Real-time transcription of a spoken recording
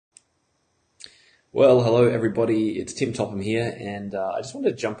Well, hello everybody, it's Tim Topham here, and I just wanted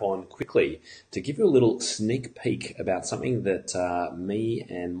to jump on quickly to give you a little sneak peek about something that me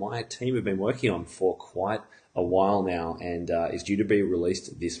and my team have been working on for quite a while now and is due to be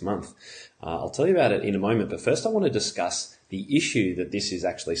released this month. I'll tell you about it in a moment, but first I want to discuss the issue that this is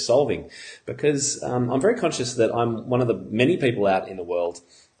actually solving, because I'm very conscious that I'm one of the many people out in the world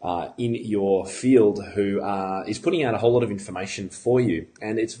in your field who is putting out a whole lot of information for you,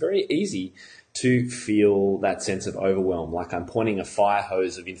 and it's very easy to feel that sense of overwhelm, like I'm pointing a fire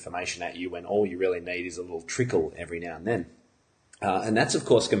hose of information at you when all you really need is a little trickle every now and then. And that's, of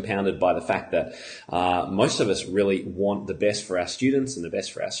course, compounded by the fact that most of us really want the best for our students and the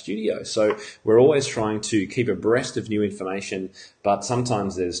best for our studio. So we're always trying to keep abreast of new information, but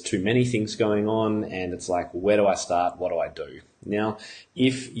sometimes there's too many things going on and it's like, where do I start? What do I do? Now,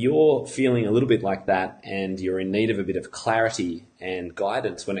 if you're feeling a little bit like that and you're in need of a bit of clarity and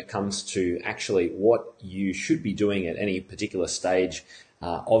guidance when it comes to actually what you should be doing at any particular stage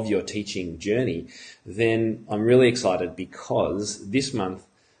of your teaching journey, then I'm really excited because this month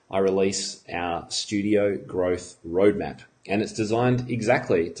I release our Studio Growth Roadmap, and it's designed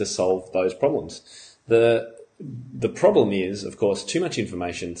exactly to solve those problems. The problem is, of course, too much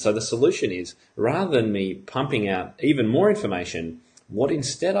information. So the solution is, rather than me pumping out even more information, what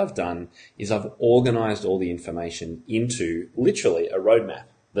instead I've done is I've organized all the information into literally a roadmap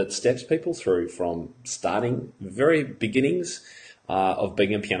that steps people through from starting very beginnings of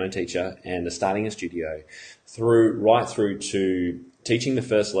being a piano teacher and starting a studio, right through to teaching the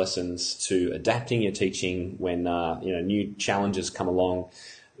first lessons, to adapting your teaching when new challenges come along,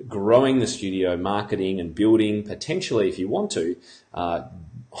 growing the studio, marketing and building, potentially, if you want to,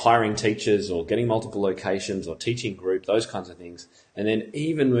 hiring teachers or getting multiple locations or teaching group, those kinds of things. And then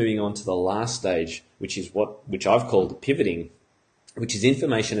even moving on to the last stage, which I've called pivoting, which is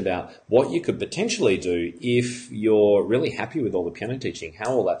information about what you could potentially do if you're really happy with all the piano teaching,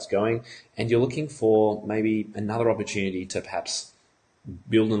 how all that's going, and you're looking for maybe another opportunity to perhaps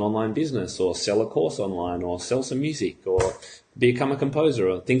build an online business or sell a course online or sell some music or become a composer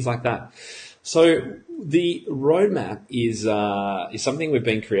or things like that. So the roadmap is something we've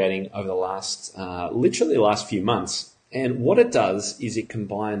been creating over the literally the last few months. And what it does is it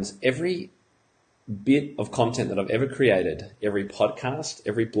combines every bit of content that I've ever created, every podcast,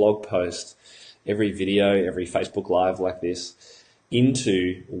 every blog post, every video, every Facebook Live like this,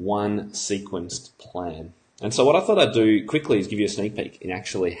 into one sequenced plan. And so what I thought I'd do quickly is give you a sneak peek in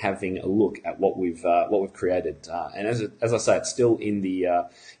actually having a look at what we've created. And as I say, it's still in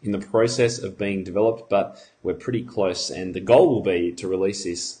the process of being developed, but we're pretty close. And the goal will be to release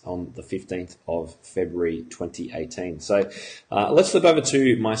this on the 15th of February 2018. So let's flip over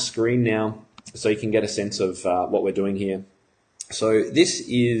to my screen now, so you can get a sense of what we're doing here. So this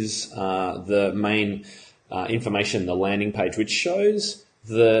is the main information, the landing page, which shows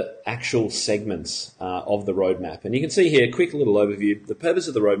the actual segments of the roadmap. And you can see here a quick little overview. The purpose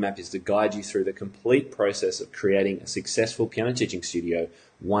of the roadmap is to guide you through the complete process of creating a successful piano teaching studio,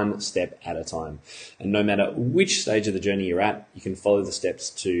 one step at a time. And no matter which stage of the journey you're at, you can follow the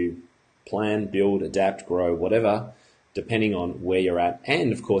steps to plan, build, adapt, grow, whatever, depending on where you're at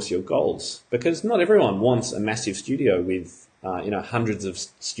and, of course, your goals. Because not everyone wants a massive studio with hundreds of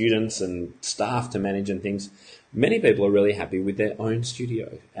students and staff to manage and things. Many people are really happy with their own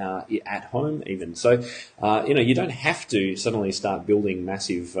studio, at home even. So, you don't have to suddenly start building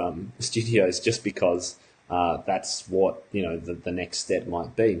massive studios just because that's what, the next step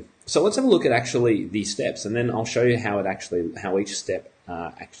might be. So let's have a look at actually the steps, and then I'll show you how each step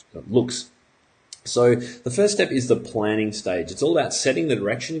looks. So the first step is the planning stage. It's all about setting the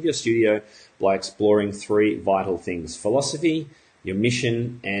direction of your studio by exploring three vital things: philosophy, your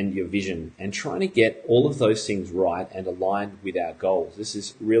mission, and your vision, and trying to get all of those things right and aligned with our goals. This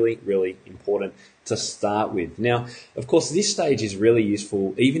is really, really important to start with. Now, of course, this stage is really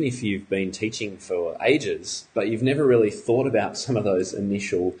useful even if you've been teaching for ages, but you've never really thought about some of those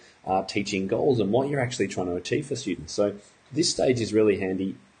initial teaching goals and what you're actually trying to achieve for students. So this stage is really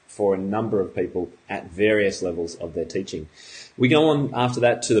handy for a number of people at various levels of their teaching. We go on after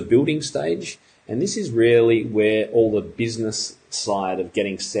that to the building stage, and this is really where all the business side of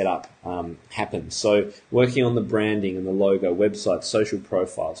getting set up happens. So working on the branding and the logo, websites, social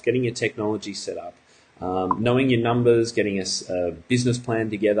profiles, getting your technology set up, knowing your numbers, getting a business plan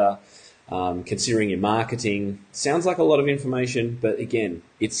together, considering your marketing. Sounds like a lot of information, but again,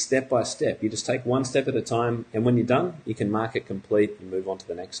 it's step by step. You just take one step at a time, and when you're done, you can mark it complete and move on to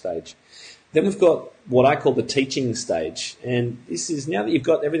the next stage. Then we've got what I call the teaching stage, and this is now that you've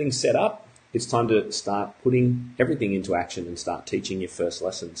got everything set up, it's time to start putting everything into action and start teaching your first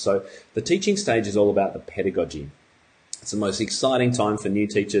lesson. So the teaching stage is all about the pedagogy. It's the most exciting time for new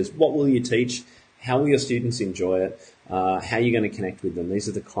teachers. What will you teach? How will your students enjoy it? How are you going to connect with them? These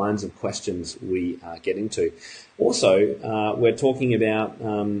are the kinds of questions we get into. Also, we're talking about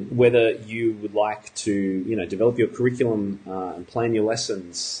whether you would like to, develop your curriculum and plan your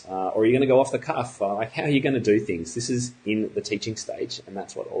lessons, or are you going to go off the cuff? Like, how are you going to do things? This is in the teaching stage, and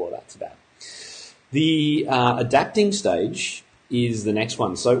that's what all of that's about. The adapting stage is the next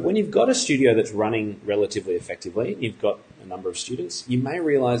one. So when you've got a studio that's running relatively effectively, you've got a number of students, you may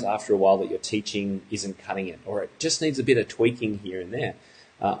realise after a while that your teaching isn't cutting it, or it just needs a bit of tweaking here and there,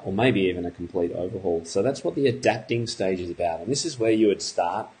 or maybe even a complete overhaul. So that's what the adapting stage is about. And this is where you would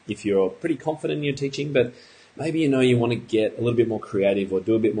start if you're pretty confident in your teaching, but maybe you want to get a little bit more creative or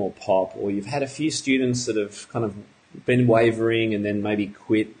do a bit more pop, or you've had a few students that have kind of been wavering and then maybe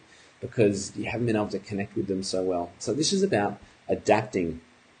quit because you haven't been able to connect with them so well. So this is about adapting.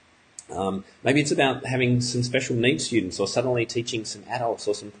 Maybe it's about having some special needs students, or suddenly teaching some adults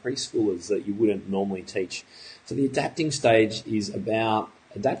or some preschoolers that you wouldn't normally teach. So the adapting stage is about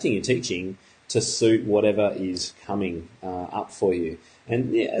adapting your teaching to suit whatever is coming up for you.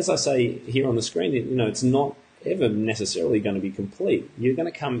 And as I say here on the screen, it's not ever necessarily going to be complete. You're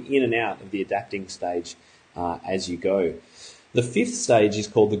going to come in and out of the adapting stage as you go. The fifth stage is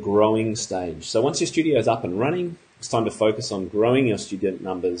called the growing stage. So once your studio is up and running, it's time to focus on growing your student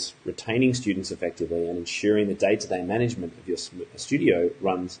numbers, retaining students effectively, and ensuring the day-to-day management of your studio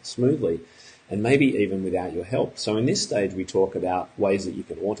runs smoothly, and maybe even without your help. So in this stage, we talk about ways that you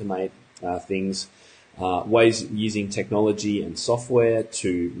can automate things, ways using technology and software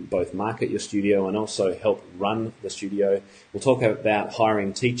to both market your studio and also help run the studio. We'll talk about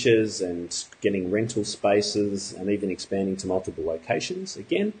hiring teachers and getting rental spaces and even expanding to multiple locations.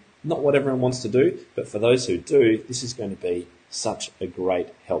 Again, not what everyone wants to do, but for those who do, this is going to be such a great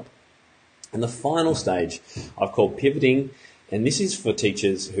help. And the final stage I've called pivoting, and this is for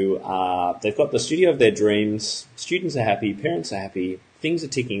teachers who they've got the studio of their dreams, students are happy, parents are happy, things are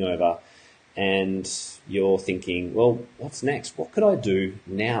ticking over, and you're thinking, well, what's next? What could I do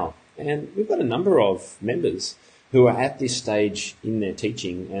now? And we've got a number of members who are at this stage in their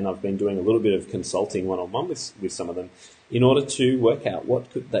teaching, and I've been doing a little bit of consulting one-on-one with some of them in order to work out what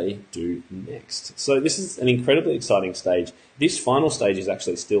could they do next. So this is an incredibly exciting stage. This final stage is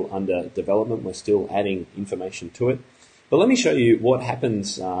actually still under development. We're still adding information to it. But let me show you what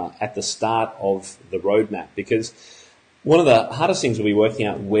happens at the start of the roadmap, because one of the hardest things will be working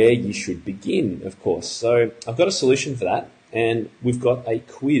out where you should begin, of course. So I've got a solution for that, and we've got a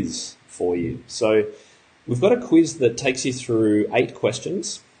quiz for you. So we've got a quiz that takes you through 8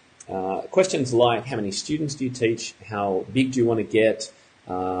 questions. Questions like, how many students do you teach? How big do you want to get?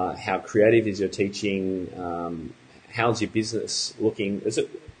 How creative is your teaching? How's your business looking? There's a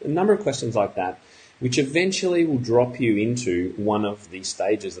number of questions like that, which eventually will drop you into one of the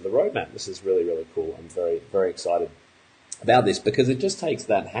stages of the roadmap. This is really, really cool. I'm very, very excited about this, because it just takes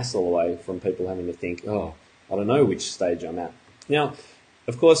that hassle away from people having to think, oh, I don't know which stage I'm at. Now,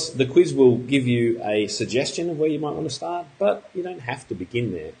 of course, the quiz will give you a suggestion of where you might want to start, but you don't have to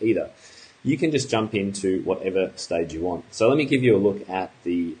begin there either. You can just jump into whatever stage you want. So let me give you a look at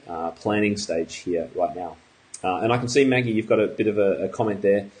the planning stage here right now. And I can see, Maggie, you've got a bit of a comment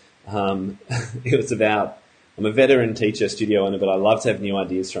there. It was about, I'm a veteran teacher, studio owner, but I love to have new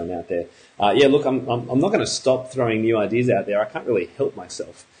ideas thrown out there. Yeah, look, I'm not going to stop throwing new ideas out there. I can't really help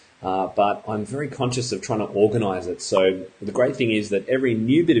myself. But I'm very conscious of trying to organise it. So the great thing is that every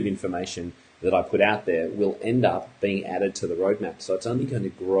new bit of information that I put out there will end up being added to the roadmap. So it's only going to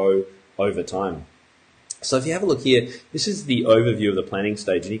grow over time. So if you have a look here, this is the overview of the planning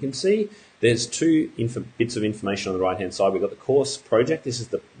stage. And you can see there's 2 bits of information on the right-hand side. We've got the course project. This is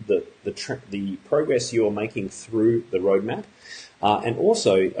the progress you're making through the roadmap. And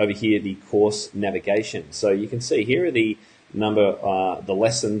also over here, the course navigation. So you can see here are the the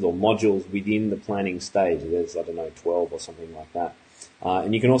lessons or modules within the planning stage. There's, 12 or something like that.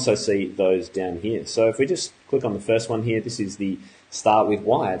 And you can also see those down here. So if we just click on the first one here, this is the start with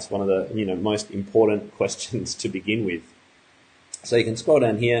why. It's one of the most important questions to begin with. So you can scroll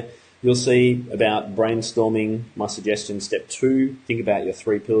down here. You'll see about brainstorming, my suggestion, step 2, think about your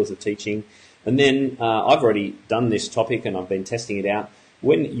 3 pillars of teaching. And then I've already done this topic and I've been testing it out.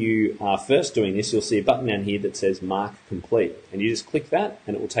 When you are first doing this, you'll see a button down here that says Mark Complete. And you just click that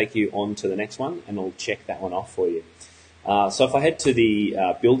and it will take you on to the next one and it'll check that one off for you. So if I head to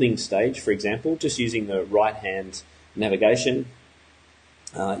the building stage, for example, just using the right-hand navigation,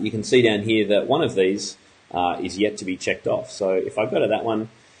 you can see down here that one of these is yet to be checked off. So if I go to that one,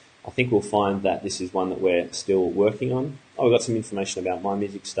 I think we'll find that this is one that we're still working on. Oh, we've got some information about My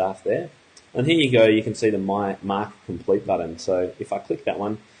Music staff there. And here you go, you can see the My Mark Complete button. So if I click that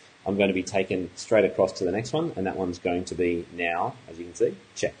one, I'm going to be taken straight across to the next one, and that one's going to be now, as you can see,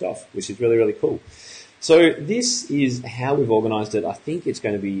 checked off, which is really, really cool. So this is how we've organised it. I think it's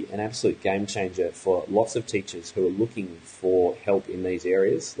going to be an absolute game changer for lots of teachers who are looking for help in these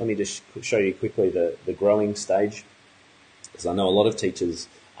areas. Let me just show you quickly the growing stage, because I know a lot of teachers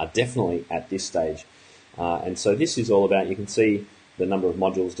are definitely at this stage. And so this is all about, you can see the number of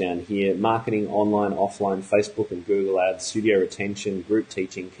modules down here: marketing, online, offline, Facebook and Google Ads, studio retention, group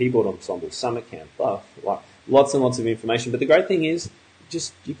teaching, keyboard ensemble, summer camp, lots and lots of information. But the great thing is,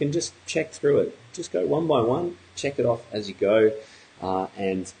 you can just check through it. Just go one by one, check it off as you go,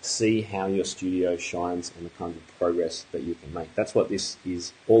 and see how your studio shines and the kind of progress that you can make. That's what this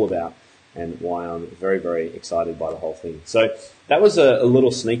is all about, and why I'm very, very excited by the whole thing. So that was a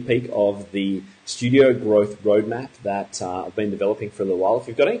little sneak peek of the studio growth roadmap that I've been developing for a little while. If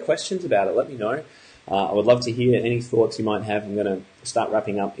you've got any questions about it, let me know. I would love to hear any thoughts you might have. I'm going to start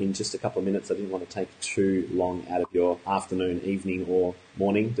wrapping up in just a couple of minutes. I didn't want to take too long out of your afternoon, evening or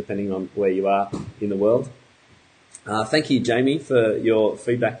morning, depending on where you are in the world. Thank you, Jamie, for your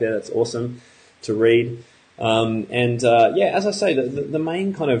feedback there. That's awesome to read. As I say, the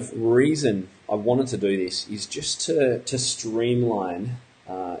main kind of reason I wanted to do this is just to streamline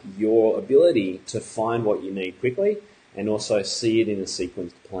your ability to find what you need quickly, and also see it in a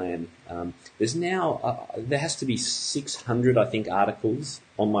sequenced plan. There's now, there has to be 600, I think, articles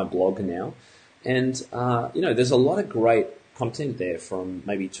on my blog now. And, there's a lot of great content there from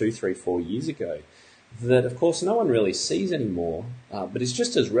maybe 2, 3, 4 years ago that, of course, no one really sees anymore, but it's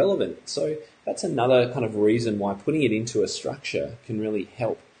just as relevant. So that's another kind of reason why putting it into a structure can really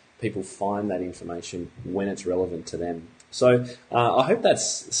help people find that information when it's relevant to them. So I hope that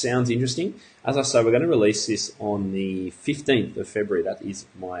sounds interesting. As I say, we're going to release this on the 15th of February. That is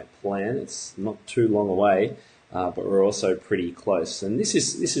my plan. It's not too long away, but we're also pretty close. And this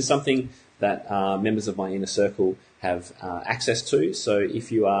is something that members of my inner circle have access to. So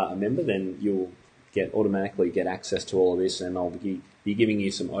if you are a member, then you'll automatically get access to all of this, and I'll be giving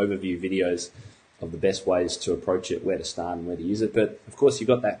you some overview videos of the best ways to approach it, where to start and where to use it. But of course, you've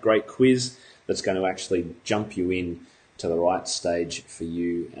got that great quiz that's going to actually jump you in to the right stage for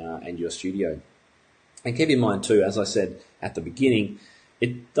you and your studio. And keep in mind too, as I said at the beginning,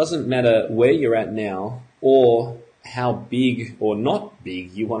 it doesn't matter where you're at now or how big or not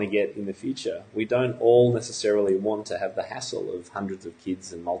big you want to get in the future. We don't all necessarily want to have the hassle of hundreds of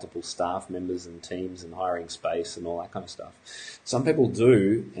kids and multiple staff members and teams and hiring space and all that kind of stuff. Some people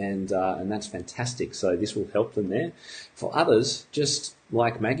do, and that's fantastic. So this will help them there. For others, just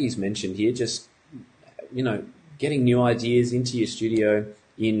like Maggie's mentioned here, just, getting new ideas into your studio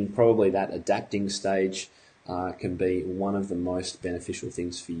in probably that adapting stage can be one of the most beneficial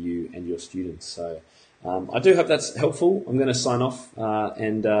things for you and your students. So I do hope that's helpful. I'm going to sign off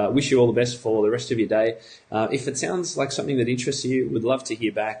and wish you all the best for the rest of your day. If it sounds like something that interests you, would love to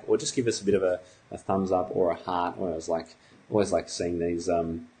hear back, or just give us a bit of a thumbs up or a heart. I always like seeing these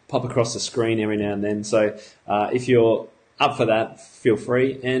pop across the screen every now and then. So if you're up for that, feel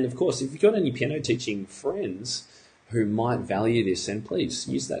free. And of course, if you've got any piano teaching friends who might value this, then please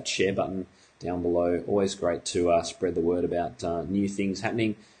use that share button down below. Always great to spread the word about new things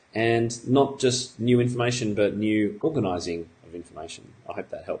happening, and not just new information, but new organising of information. I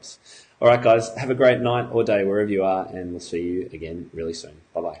hope that helps. All right, guys, have a great night or day wherever you are, and we'll see you again really soon.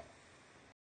 Bye-bye.